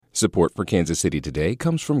Support for Kansas City Today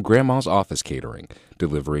comes from Grandma's Office Catering,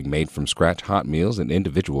 delivering made-from-scratch hot meals and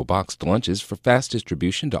individual boxed lunches for fast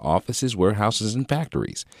distribution to offices, warehouses, and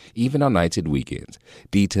factories, even on nights and weekends.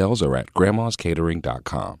 Details are at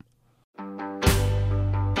grandmascatering.com.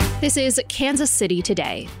 This is Kansas City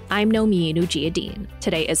Today. I'm Nomi Nujiadeen.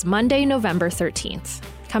 Today is Monday, November 13th.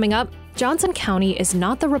 Coming up, Johnson County is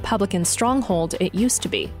not the Republican stronghold it used to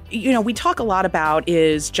be. You know, we talk a lot about,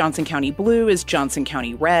 is Johnson County blue, is Johnson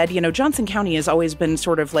County red? You know, Johnson County has always been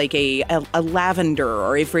sort of like a lavender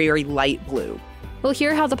or a very light blue. We'll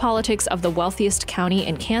hear how the politics of the wealthiest county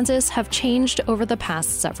in Kansas have changed over the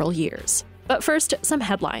past several years. But first, some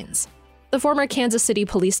headlines. The former Kansas City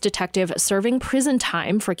police detective serving prison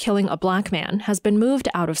time for killing a black man has been moved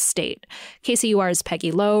out of state. KCUR's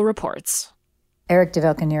Peggy Lowe reports. Eric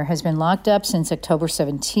DeVelcanier has been locked up since October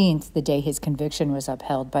 17th, the day his conviction was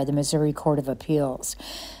upheld by the Missouri Court of Appeals.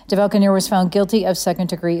 DeVelcanier was found guilty of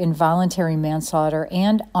second-degree involuntary manslaughter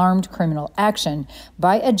and armed criminal action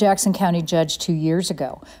by a Jackson County judge 2 years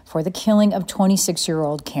ago for the killing of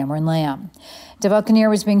 26-year-old Cameron Lamb. DeVelcanier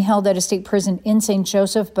was being held at a state prison in St.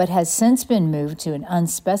 Joseph, but has since been moved to an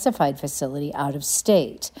unspecified facility out of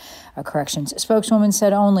state. A corrections spokeswoman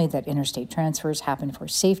said only that interstate transfers happen for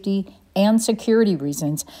safety and security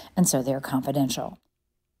reasons, and so they're confidential.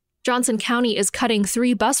 Johnson County is cutting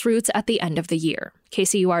 3 bus routes at the end of the year.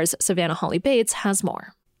 KCUR's Savannah Holly Bates has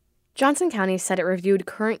more. Johnson County said it reviewed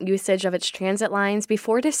current usage of its transit lines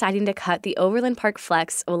before deciding to cut the Overland Park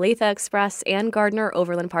Flex, Olathe Express, and Gardner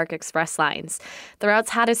Overland Park Express lines. The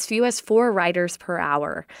routes had as few as 4 riders per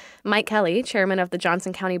hour. Mike Kelly, chairman of the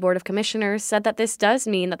Johnson County Board of Commissioners, said that this does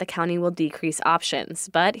mean that the county will decrease options,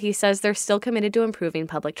 but he says they're still committed to improving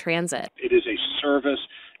public transit. It is a service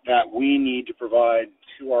that we need to provide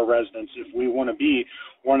to our residents if we want to be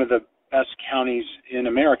one of the best counties in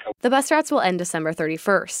America. The bus routes will end December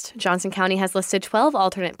 31st. Johnson County has listed 12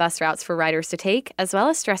 alternate bus routes for riders to take, as well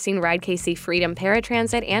as stressing Ride KC Freedom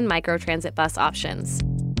Paratransit and Microtransit bus options.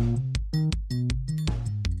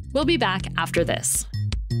 We'll be back after this.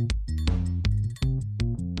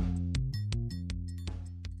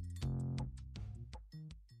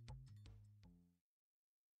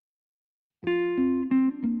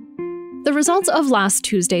 The results of last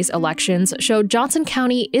Tuesday's elections showed Johnson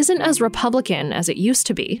County isn't as Republican as it used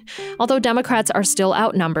to be. Although Democrats are still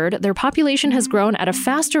outnumbered, their population has grown at a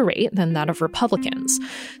faster rate than that of Republicans.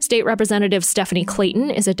 State Representative Stephanie Clayton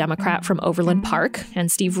is a Democrat from Overland Park, and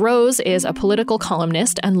Steve Rose is a political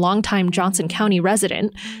columnist and longtime Johnson County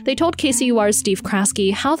resident. They told KCUR's Steve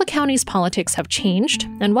Kraske how the county's politics have changed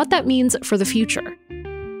and what that means for the future.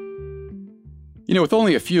 You know, with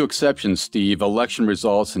only a few exceptions, Steve, election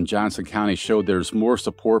results in Johnson County showed there's more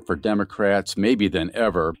support for Democrats maybe than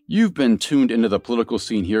ever. You've been tuned into the political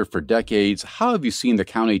scene here for decades. How have you seen the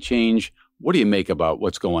county change? What do you make about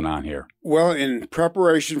what's going on here? Well, in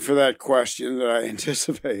preparation for that question that I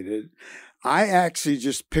anticipated, I actually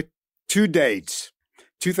just picked 2 dates,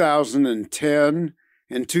 2010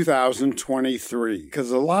 and 2023,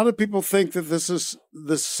 because a lot of people think that this is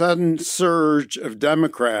the sudden surge of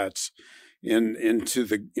Democrats into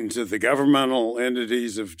the governmental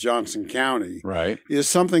entities of Johnson County, right, is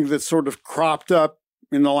something that sort of cropped up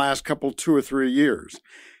in the last 2 or 3 years.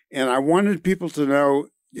 And I wanted people to know,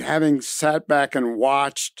 having sat back and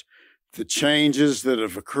watched the changes that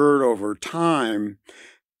have occurred over time,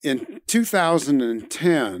 in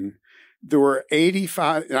 2010, there were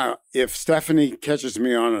 85. Now, if Stephanie catches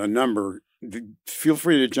me on a number, feel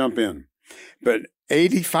free to jump in. But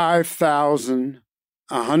 85,000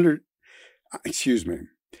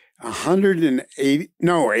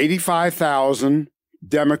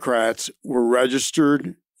 Democrats were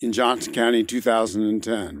registered in Johnson County in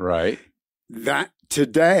 2010. Right. That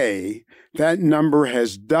today, that number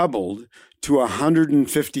has doubled to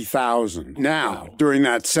 150,000. Now, during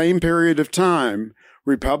that same period of time,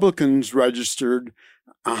 Republicans registered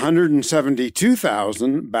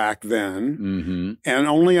 172,000 back then, and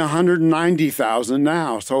only 190,000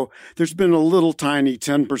 now. So there's been a little tiny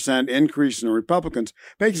 10% increase in Republicans.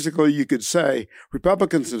 Basically, you could say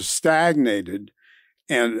Republicans have stagnated,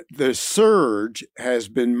 and the surge has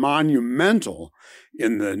been monumental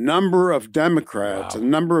in the number of Democrats, the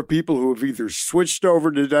number of people who have either switched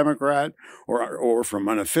over to Democrat or from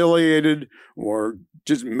unaffiliated or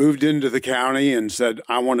just moved into the county and said,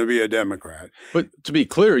 I want to be a Democrat. But to be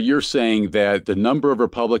clear, you're saying that the number of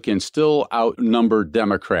Republicans still outnumber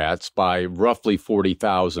Democrats by roughly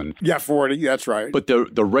 40,000. Yeah, 40, that's right. But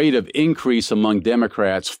the rate of increase among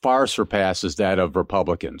Democrats far surpasses that of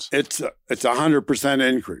Republicans. It's a 100%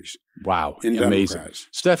 increase. Wow. in Amazing. Democrats.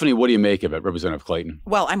 Stephanie, what do you make of it, Representative Clayton?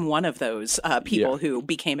 Well, I'm one of those people who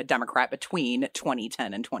became a Democrat between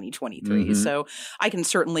 2010 and 2023. So I can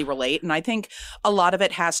certainly relate. And I think a lot of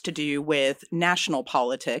it has to do with national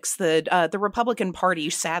politics. The Republican Party,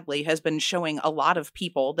 sadly, has been showing a lot of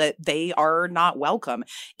people that they are not welcome.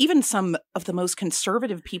 Even some of the most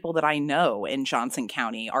conservative people that I know in Johnson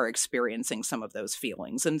County are experiencing some of those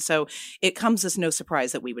feelings. And so it comes as no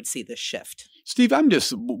surprise that we would see this shift. Steve, I'm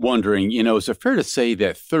just wondering, is it fair to say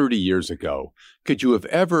that 30 years ago, could you have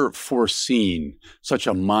ever foreseen such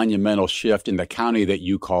a monumental shift in the county that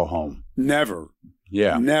you call home? Never.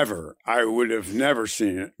 Yeah. Never. I would have never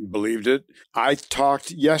seen it, believed it. I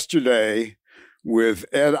talked yesterday with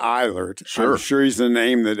Ed Eilert. Sure. I'm sure he's a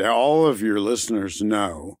name that all of your listeners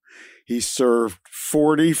know. He served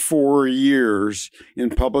 44 years in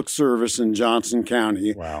public service in Johnson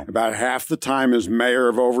County. Wow. About half the time as mayor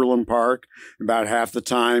of Overland Park, about half the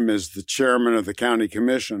time as the chairman of the county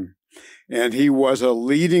commission. And he was a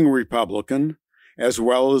leading Republican as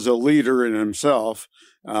well as a leader in himself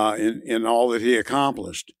in all that he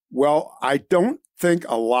accomplished. Well, I don't think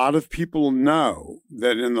a lot of people know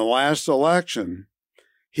that in the last election,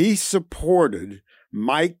 he supported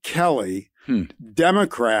Mike Kelly,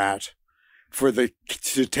 Democrat,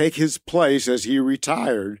 to take his place as he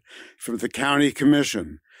retired from the county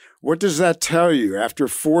commission. What does that tell you? After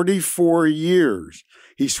 44 years,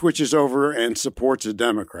 he switches over and supports a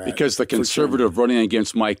Democrat. Because the conservative running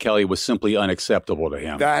against Mike Kelly was simply unacceptable to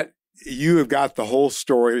him. That you have got the whole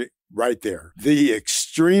story right there. The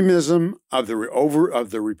extremism of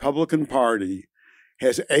the Republican Party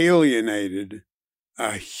has alienated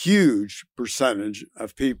a huge percentage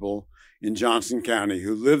of people in Johnson County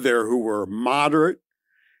who lived there who were moderate,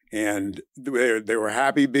 and they were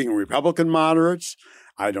happy being Republican moderates.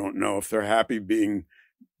 I don't know if they're happy being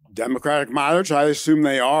Democratic moderates. I assume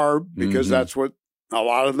they are because that's what a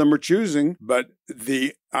lot of them are choosing. But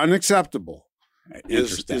the unacceptable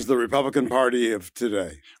is the Republican Party of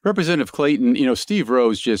today. Representative Clayton, Steve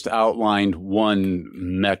Rose just outlined one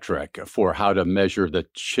metric for how to measure the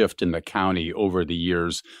shift in the county over the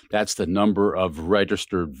years. That's the number of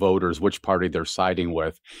registered voters, which party they're siding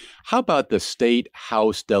with. How about the state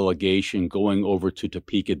House delegation going over to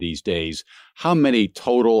Topeka these days? How many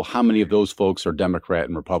of those folks are Democrat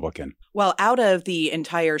and Republican? Well, out of the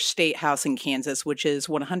entire state house in Kansas, which is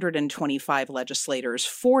 125 legislators,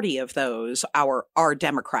 40 of those are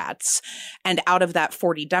Democrats. And out of that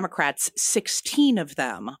 40 Democrats, 16 of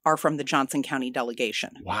them are from the Johnson County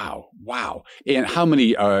delegation. Wow. And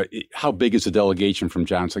how big is the delegation from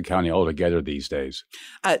Johnson County altogether these days?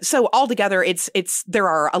 So altogether, there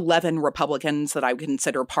are 11 Republicans that I would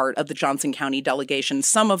consider part of the Johnson County delegation.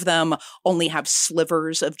 Some of them only have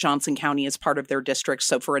slivers of Johnson County as part of their district.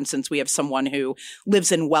 So, for instance, we have someone who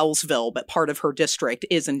lives in Wellsville, but part of her district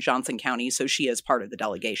is in Johnson County, so she is part of the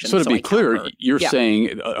delegation. So to be clear, you're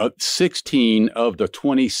saying 16 of the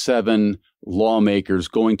 27 lawmakers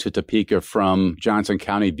going to Topeka from Johnson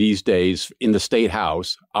County these days in the state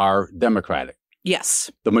house are Democratic. Yes.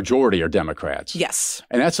 The majority are Democrats. Yes.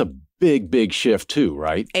 And that's a big shift too,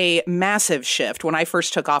 right? A massive shift. When I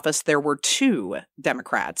first took office, there were 2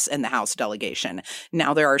 Democrats in the House delegation.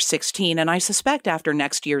 Now there are 16, and I suspect after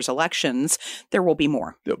next year's elections, there will be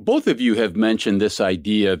more. Both of you have mentioned this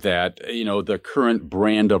idea that, the current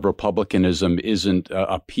brand of Republicanism isn't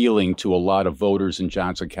appealing to a lot of voters in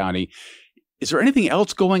Johnson County. Is there anything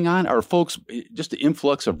else going on? Are folks, just the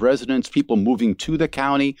influx of residents, people moving to the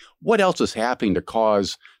county? What else is happening to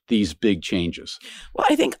cause these big changes? Well,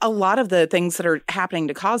 I think a lot of the things that are happening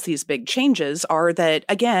to cause these big changes are that,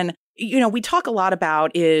 again, we talk a lot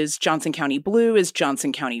about, is Johnson County blue, is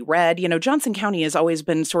Johnson County red? Johnson County has always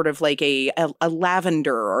been sort of like a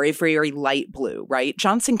lavender or a very light blue, right?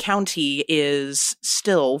 Johnson County is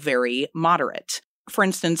still very moderate. For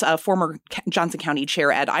instance, former Johnson County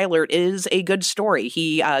Chair Ed Eilert is a good story.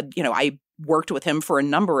 He, I worked with him for a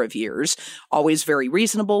number of years, always very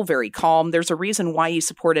reasonable, very calm. There's a reason why he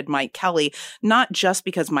supported Mike Kelly, not just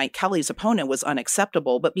because Mike Kelly's opponent was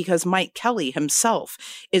unacceptable, but because Mike Kelly himself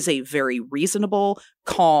is a very reasonable,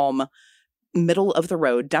 calm,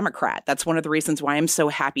 middle-of-the-road Democrat. That's one of the reasons why I'm so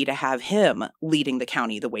happy to have him leading the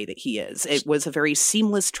county the way that he is. It was a very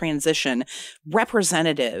seamless transition,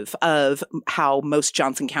 representative of how most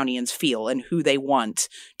Johnson Countyans feel and who they want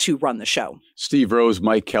to run the show. Steve Rose,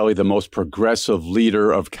 Mike Kelly, the most progressive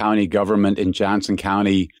leader of county government in Johnson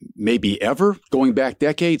County, maybe ever, going back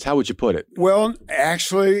decades? How would you put it? Well,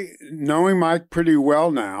 actually, knowing Mike pretty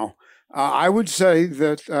well now, I would say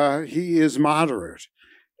that he is moderate.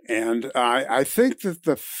 And I think that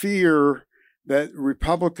the fear that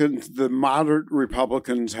Republicans, the moderate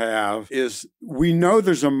Republicans have is we know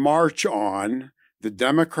there's a march on. The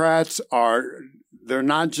Democrats they're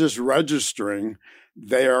not just registering,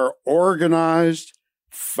 they are organized,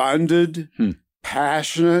 funded,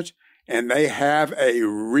 passionate, and they have a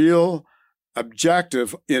real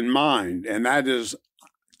objective in mind, and that is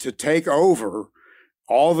to take over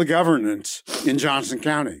all the governance in Johnson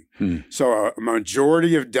County. So a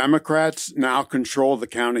majority of Democrats now control the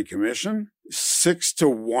county commission.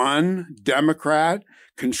 6-1 Democrat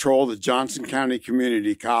control the Johnson County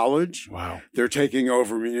Community College. Wow. They're taking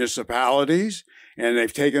over municipalities, and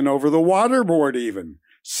they've taken over the water board even.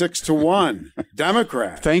 6-1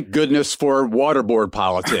 Democrat. Thank goodness for water board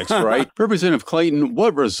politics, right? Representative Clayton,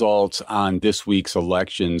 what results on this week's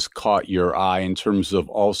elections caught your eye in terms of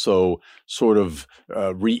also sort of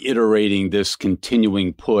reiterating this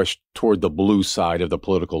continuing push toward the blue side of the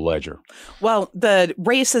political ledger? Well, the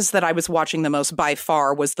races that I was watching the most by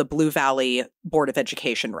far was the Blue Valley Board of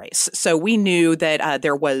Education race. So we knew that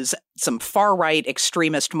there was some far-right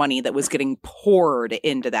extremist money that was getting poured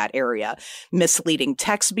into that area, misleading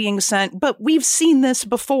texts being sent. But we've seen this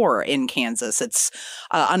before in Kansas. It's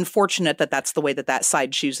unfortunate that that's the way that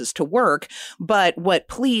side chooses to work. But what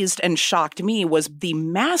pleased and shocked me was the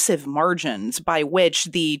massive margins by which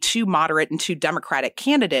the two moderate and two Democratic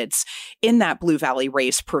candidates in that Blue Valley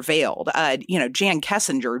race prevailed. Jan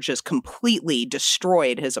Kessinger just completely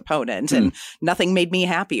destroyed his opponent, and nothing made me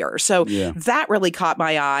happier. So that really caught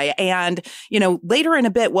my eye. And, later in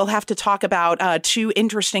a bit, we'll have to talk about two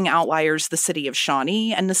interesting outliers, the city of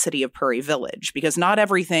Shawnee and the city of Prairie Village, because not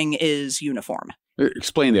everything is uniform.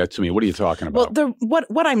 Explain that to me. What are you talking about? Well,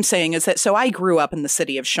 what I'm saying is that, so I grew up in the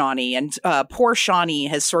city of Shawnee, and poor Shawnee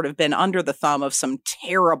has sort of been under the thumb of some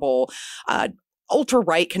terrible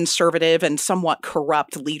ultra-right conservative and somewhat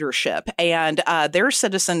corrupt leadership. And their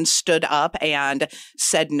citizens stood up and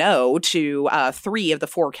said no to 3 of the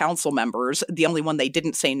 4 council members. The only one they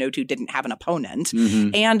didn't say no to didn't have an opponent.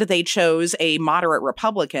 And they chose a moderate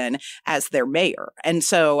Republican as their mayor. And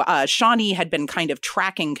so Shawnee had been kind of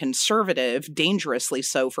tracking conservative, dangerously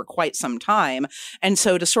so, for quite some time. And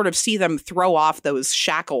so to sort of see them throw off those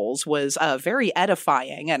shackles was very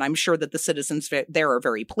edifying. And I'm sure that the citizens there are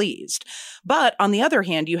very pleased. But on the other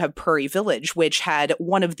hand, you have Prairie Village, which had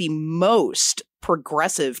one of the most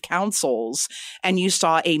progressive councils, and you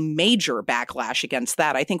saw a major backlash against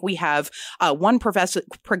that. I think we have one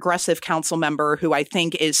progressive council member who I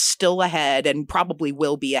think is still ahead and probably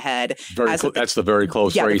will be ahead. That's the very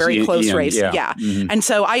close race. Yeah, the very close race. Yeah. Mm-hmm. And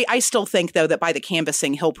so I still think, though, that by the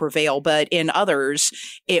canvassing, he'll prevail. But in others,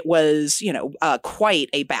 it was, quite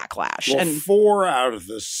a backlash. Well, and 4 out of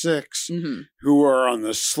the 6 who are on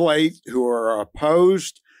the slate, who are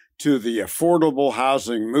opposed to the affordable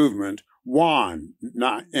housing movement, won.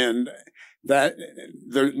 Not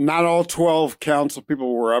all 12 council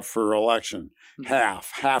people were up for election.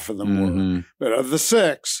 Half of them were. But of the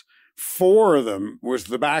 6, 4 of them was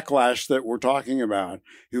the backlash that we're talking about,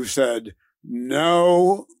 who said,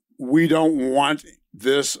 no, we don't want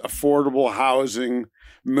this affordable housing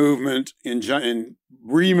movement in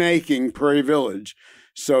remaking Prairie Village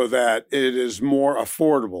so that it is more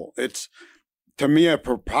affordable. It's, to me, a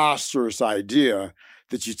preposterous idea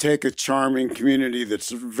that you take a charming community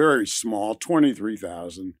that's very small,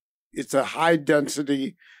 23,000. It's a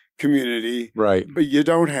high-density community, right? But you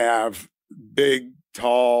don't have big,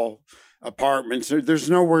 tall apartments. There's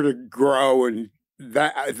nowhere to grow, and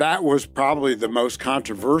that was probably the most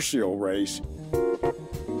controversial race.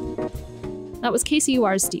 That was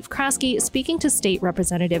KCUR's Steve Kraske speaking to State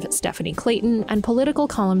Representative Stephanie Clayton and political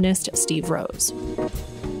columnist Steve Rose.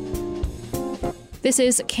 This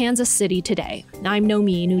is Kansas City Today. I'm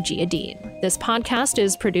Nomi Nujiadeen. This podcast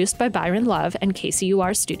is produced by Byron Love and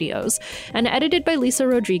KCUR Studios and edited by Lisa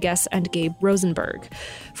Rodriguez and Gabe Rosenberg.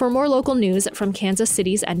 For more local news from Kansas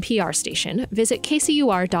City's NPR station, visit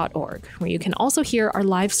kcur.org, where you can also hear our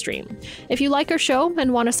live stream. If you like our show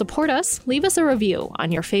and want to support us, leave us a review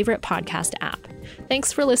on your favorite podcast app.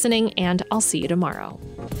 Thanks for listening, and I'll see you tomorrow.